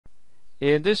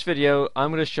In this video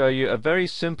I'm going to show you a very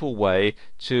simple way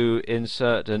to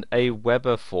insert an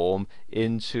Aweber form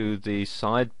into the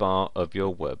sidebar of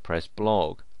your WordPress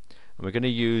blog. And we're going to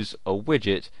use a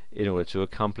widget in order to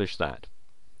accomplish that.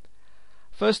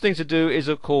 First thing to do is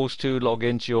of course to log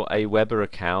into your Aweber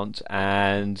account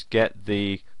and get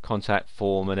the contact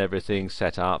form and everything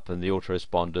set up and the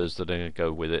autoresponders that are going to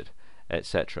go with it,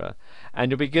 etc.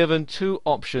 And you'll be given two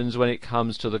options when it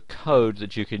comes to the code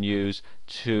that you can use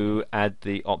to add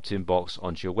the opt-in box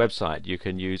onto your website. You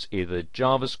can use either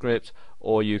JavaScript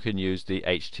or you can use the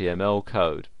HTML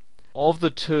code. Of the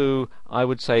two, I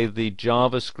would say the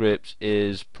JavaScript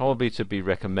is probably to be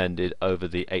recommended over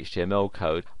the HTML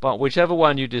code, but whichever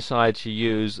one you decide to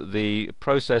use, the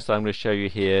process that I'm going to show you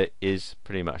here is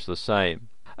pretty much the same.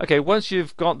 Okay, once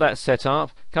you've got that set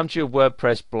up, come to your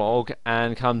WordPress blog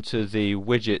and come to the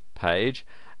widget page,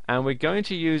 and we're going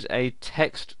to use a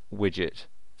text widget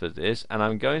for this, and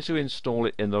I'm going to install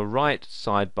it in the right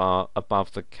sidebar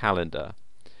above the calendar.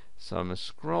 So I'm going to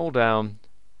scroll down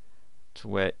to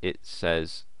where it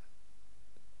says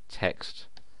text,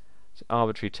 it's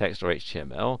arbitrary text or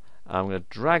HTML. I'm going to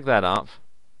drag that up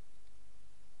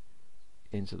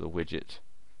into the widget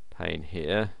pane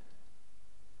here,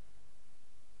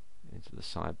 into the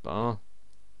sidebar,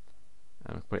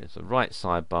 and we'll put it into the right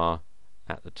sidebar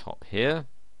at the top here.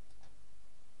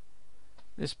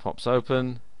 This pops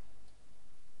open.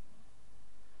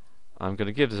 I'm going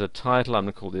to give this a title. I'm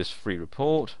going to call this free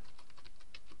report.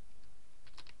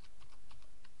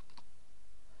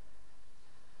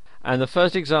 And the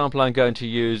first example I'm going to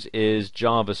use is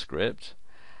JavaScript,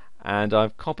 and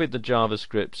I've copied the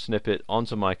JavaScript snippet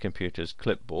onto my computer's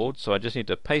clipboard, so I just need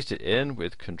to paste it in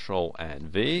with Control and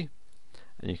V,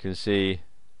 and you can see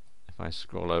if I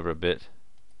scroll over a bit,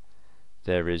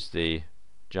 there is the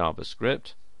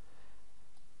JavaScript.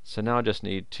 So now I just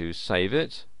need to save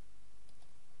it.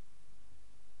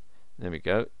 There we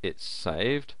go, it's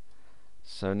saved.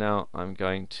 So now I'm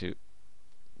going to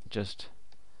just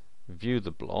view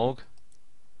the blog.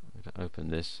 I'm going to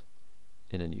open this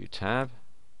in a new tab.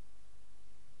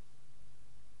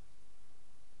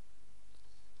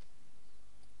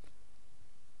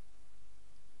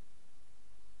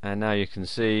 And now you can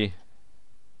see,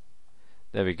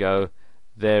 there we go,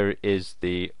 there is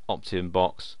the opt-in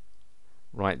box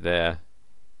right there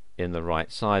in the right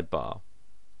sidebar.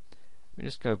 Let me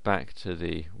just go back to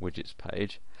the widgets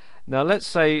page. Now let's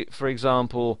say, for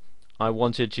example, I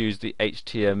wanted to use the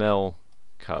HTML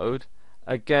code.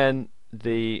 Again,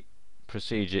 the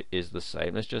procedure is the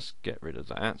same. Let's just get rid of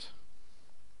that.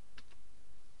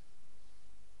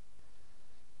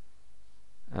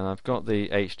 And I've got the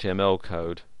HTML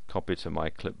code copied to my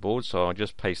clipboard, so I'll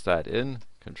just paste that in,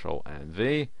 Control and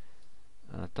V.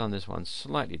 And I've done this one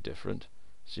slightly different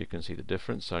so you can see the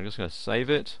difference. So I'm just going to save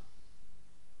it.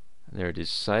 And there it is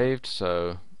saved.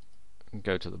 So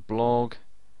go to the blog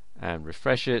and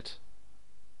refresh it.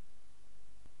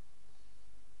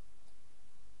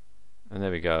 And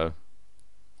there we go.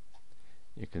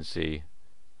 You can see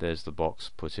there's the box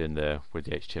put in there with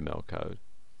the HTML code.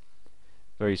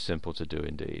 Very simple to do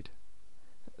indeed.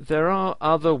 There are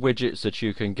other widgets that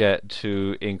you can get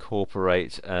to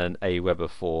incorporate an Aweber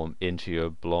form into your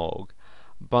blog,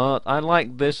 but I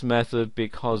like this method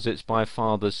because it's by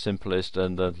far the simplest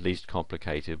and the least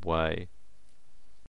complicated way.